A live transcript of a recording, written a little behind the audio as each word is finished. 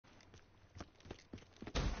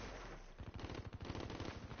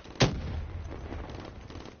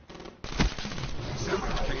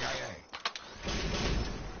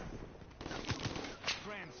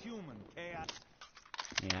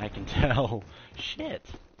tell. Shit.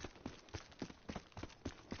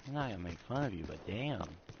 I'm not gonna make fun of you, but damn.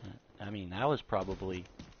 I mean, that was probably...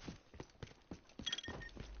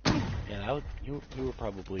 Yeah, that was, you were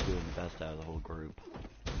probably doing the best out of the whole group.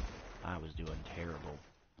 I was doing terrible.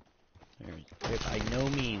 By no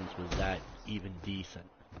means was that even decent.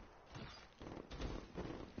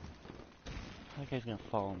 That guy's gonna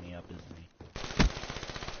follow me up, isn't he?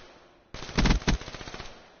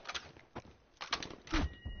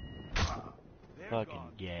 Fucking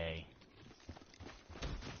gay.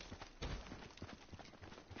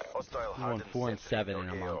 I'm on 4 and 7 and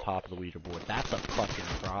I'm on top of the leaderboard. That's a fucking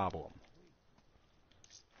problem.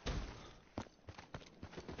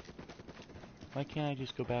 Why can't I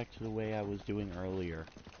just go back to the way I was doing earlier?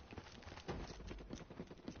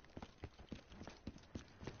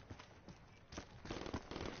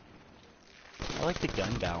 I like the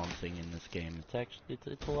gun balancing in this game. It's actually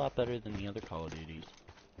it's a lot better than the other Call of Duties.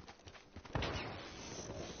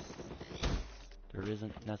 There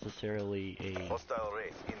isn't necessarily a hostile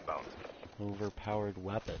raid inbound. Overpowered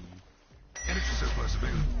weapon. Energy surplus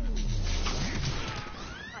available.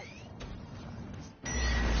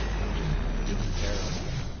 Doing terrible.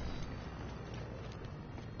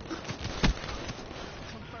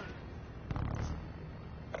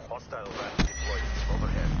 Hostile rat deployed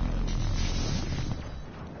overhead.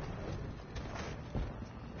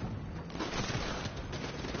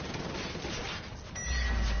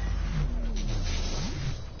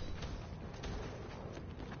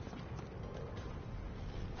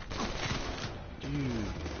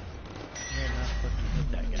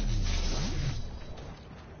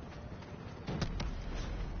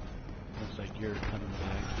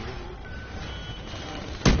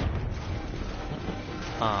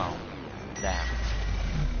 Oh, that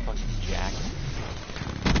fucking jacket.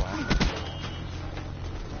 Wow.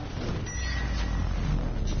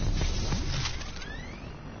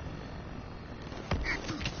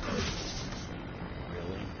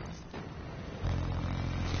 Really?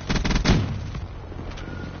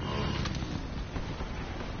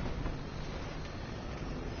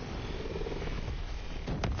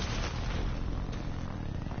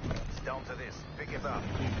 It's down to this. Pick it up.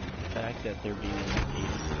 The fact that they're being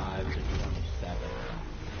 85 to 27.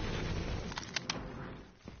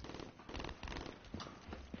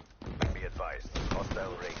 Be advised.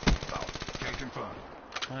 Hostile raid inbound. Can confirm.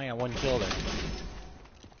 I got one kill there.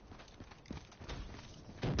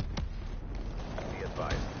 Be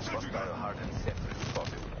advised. Hostile hardened sentry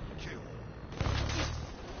spotted. Kill.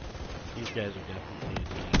 These guys are definitely a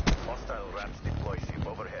team. Hostile rats deploy ship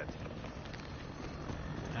overhead.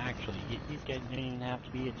 Actually, these guys don't even have to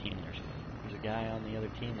be a team. There's a guy on the other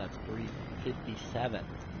team that's 357.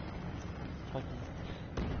 Fucking.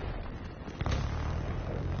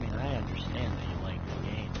 I mean, I understand that you like the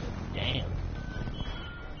game, but damn.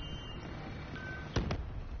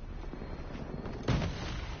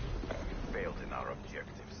 We failed in our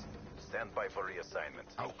objectives. Stand by for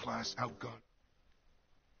reassignment. Outclass, outgun.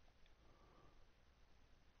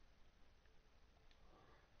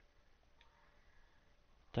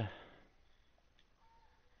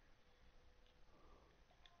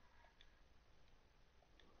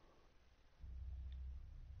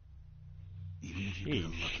 Even if you get a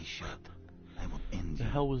lucky shot, I will end you. The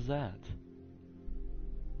hell was that?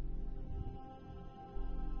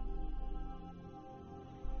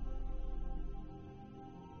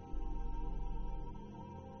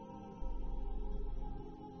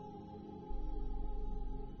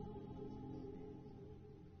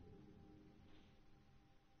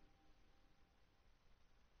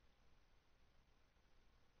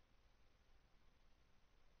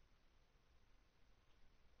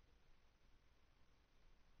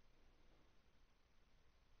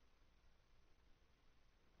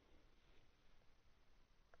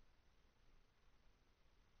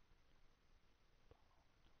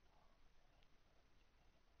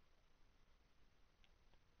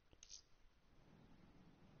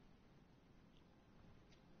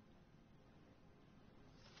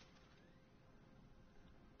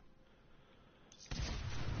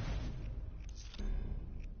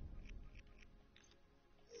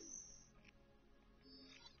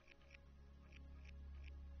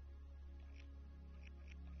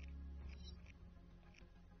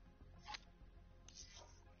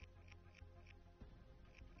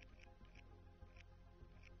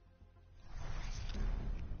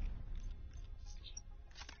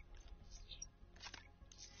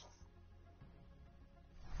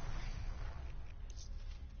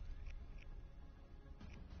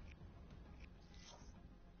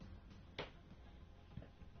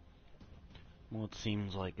 Well, it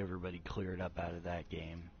seems like everybody cleared up out of that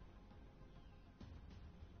game.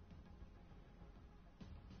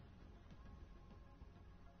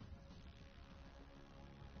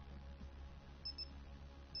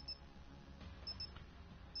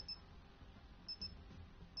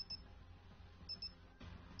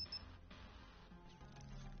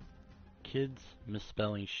 Kids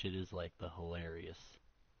misspelling shit is like the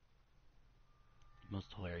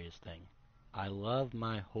most hilarious thing. I love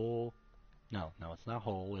my whole, no, it's not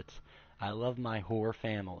whole, it's I love my whore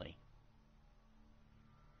family.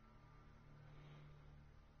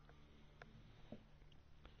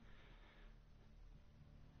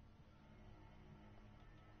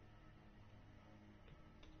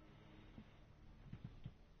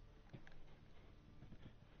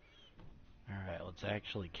 Alright, let's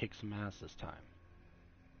actually kick some ass this time.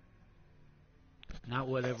 Not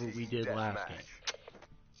whatever we did last game.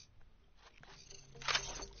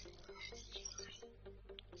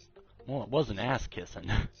 Well, it wasn't ass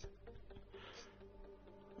kissing.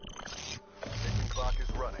 Ticking clock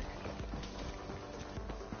is running.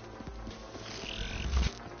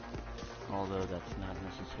 Although that's not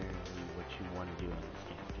necessarily what you want to do in this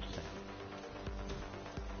game, just saying.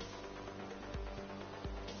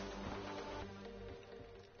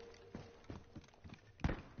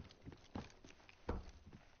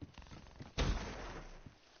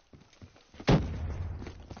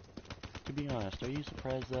 To be honest, are you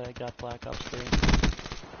surprised that I got Black Ops 3?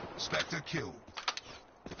 Spectre kill.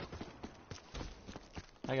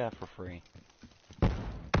 I got it for free.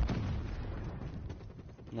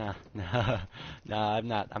 Nah, I'm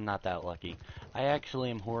not that lucky. I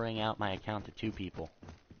actually am whoring out my account to 2 people.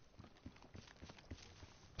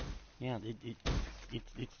 Yeah,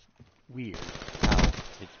 it's weird how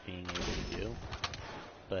it's being able to do.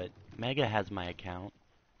 But Mega has my account,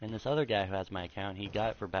 and this other guy who has my account, he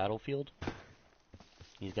got it for Battlefield.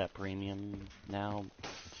 He's got premium now,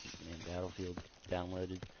 and Battlefield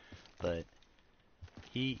downloaded, but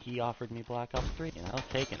he offered me Black Ops 3, and I was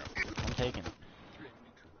taking it. I'm taking it.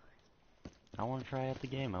 I want to try out the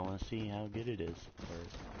game. I want to see how good it is,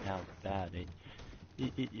 or how bad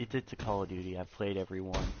it's a Call of Duty. I've played every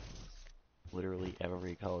one, literally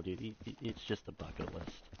every Call of Duty. It's just a bucket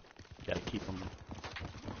list. Gotta keep them.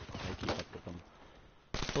 Gotta keep up with them.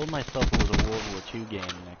 Told myself it was a World War II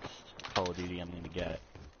game next Call of Duty I'm gonna get.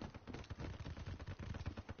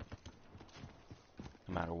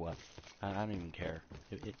 No matter what. I don't even care.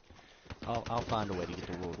 I'll find a way to get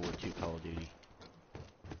the World War II Call of Duty.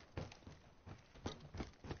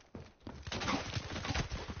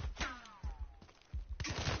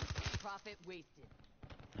 Profit wasted.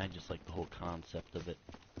 I just like the whole concept of it.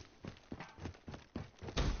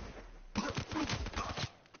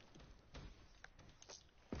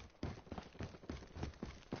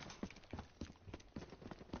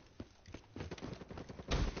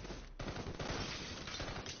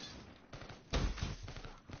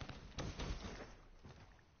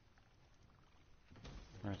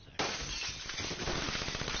 Where's that?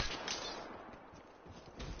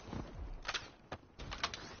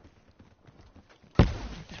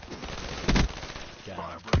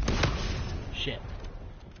 Shit.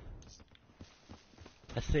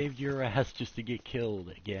 I saved your ass just to get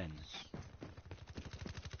killed again.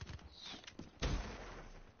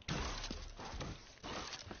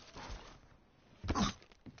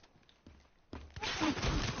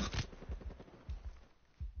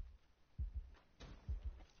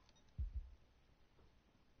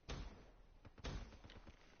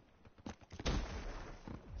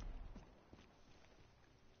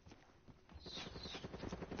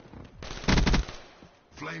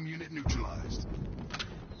 Flame unit neutralized.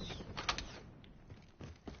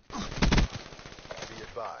 Be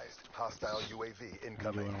advised, hostile UAV I'm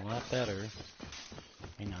incoming. doing a lot better.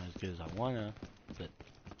 Ain't not as good as I wanna, but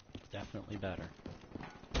definitely better.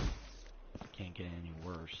 Can't get any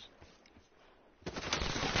worse.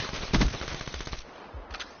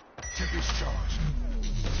 Tempest charged.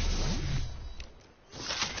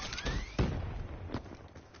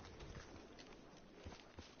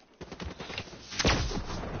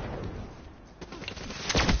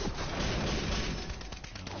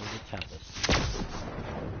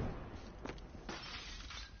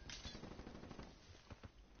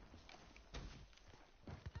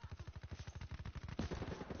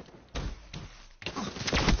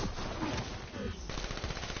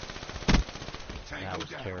 That was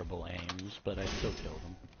terrible aims, but I still killed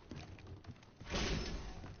him.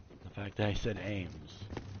 The fact that I said aims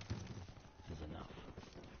is enough.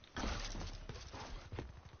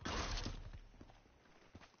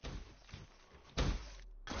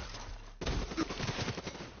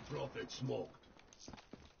 Prophet smoked.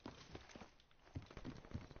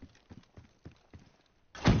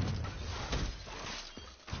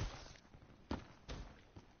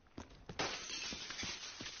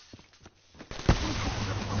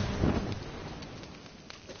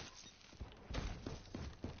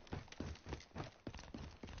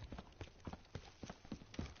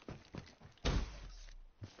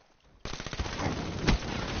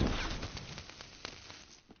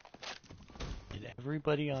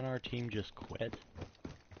 everybody on our team just quit?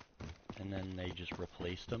 And then they just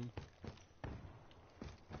replaced them?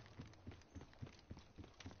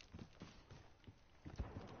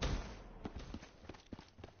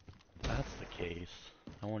 If that's the case,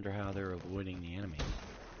 I wonder how they're avoiding the enemies.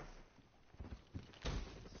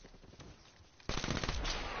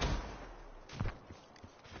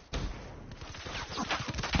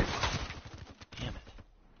 Damn it.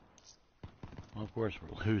 Well, of course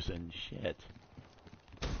we're losing. Shit.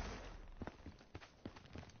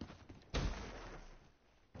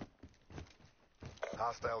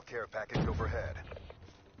 Hostile care package overhead.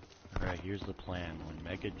 Alright, here's the plan. When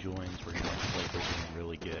Mega joins, we're going to play this game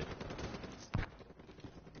really good.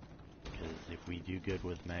 Because if we do good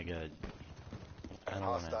with Mega, I don't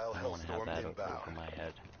want to have that over my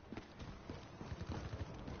head.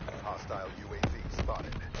 Hostile UAV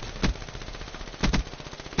spotted.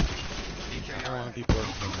 I don't want to be working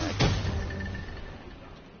with Mega.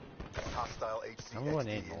 Hostile HCXD Everyone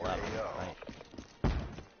in ain't your allowed. AO.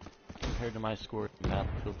 Compared to my score in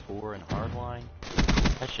Battlefield 4 and Hardline,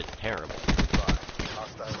 that shit's terrible.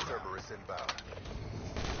 Hostile Cerberus inbound.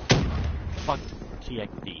 Fuck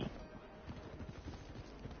CXD.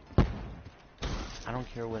 I don't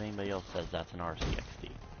care what anybody else says, that's an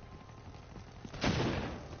RCXD.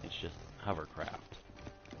 It's just hovercraft.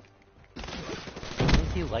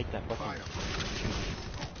 Does he like that fucking...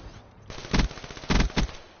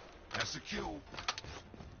 That's a kill.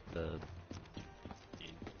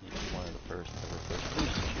 It's one of the first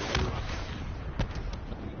person shooters.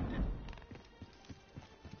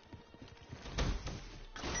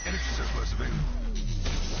 Energy surplus available.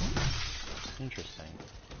 Interesting.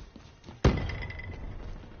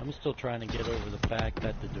 I'm still trying to get over the fact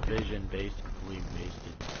that the Division basically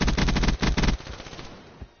wasted.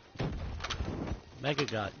 Mega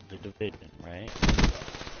got the Division, right?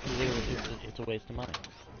 It's a waste of money.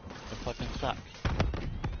 It fucking sucks.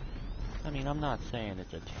 I mean, I'm not saying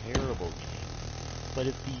it's a terrible game, but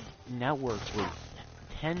if the network was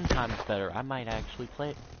 10 times better, I might actually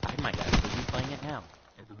play it. I might actually be playing it now.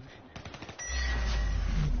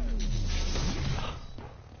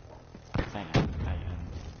 Man,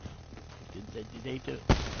 did they do?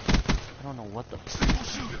 I don't know what the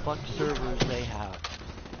fuck servers they have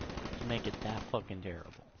to make it that fucking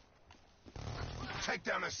terrible. Take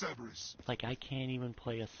down that Cerberus. Like, I can't even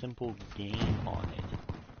play a simple game on it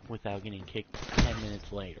without getting kicked 10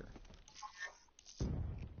 minutes later.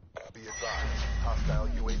 Be advised, hostile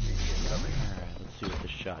UAV incoming. Alright, let's see what the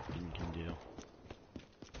shotgun can do.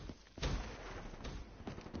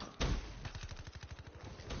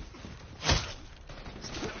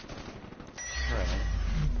 Alright.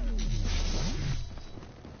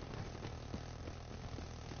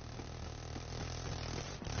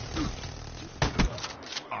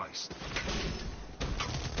 Iced.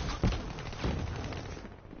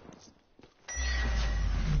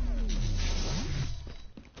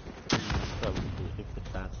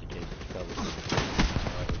 If that's the case, it's probably the best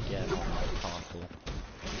I would get on that console.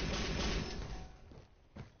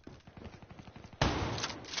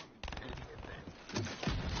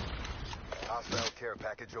 Hostile care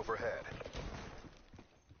package overhead.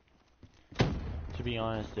 To be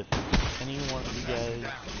honest, if any one of you guys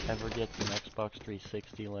ever gets an Xbox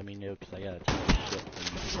 360, let me know, because I got a ton of shit for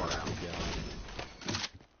you to go.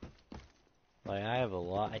 Like, I have a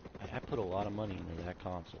lot, I put a lot of money into that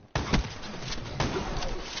console.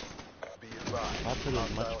 If I put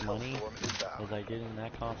as much money as I did in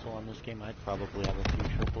that console on this game, I'd probably have a few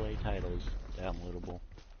AAA titles downloadable.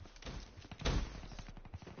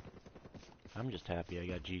 I'm just happy I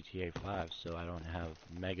got GTA 5, so I don't have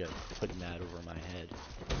Mega putting that over my head.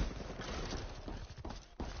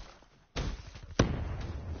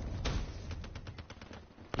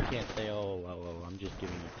 You can't say, oh, I'm just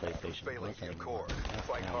giving you PlayStation Plus anymore.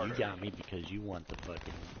 Now you got me because you want the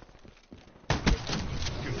fucking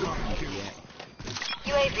GTA.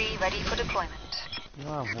 UAV ready for deployment. You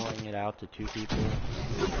know I'm holding it out to 2 people.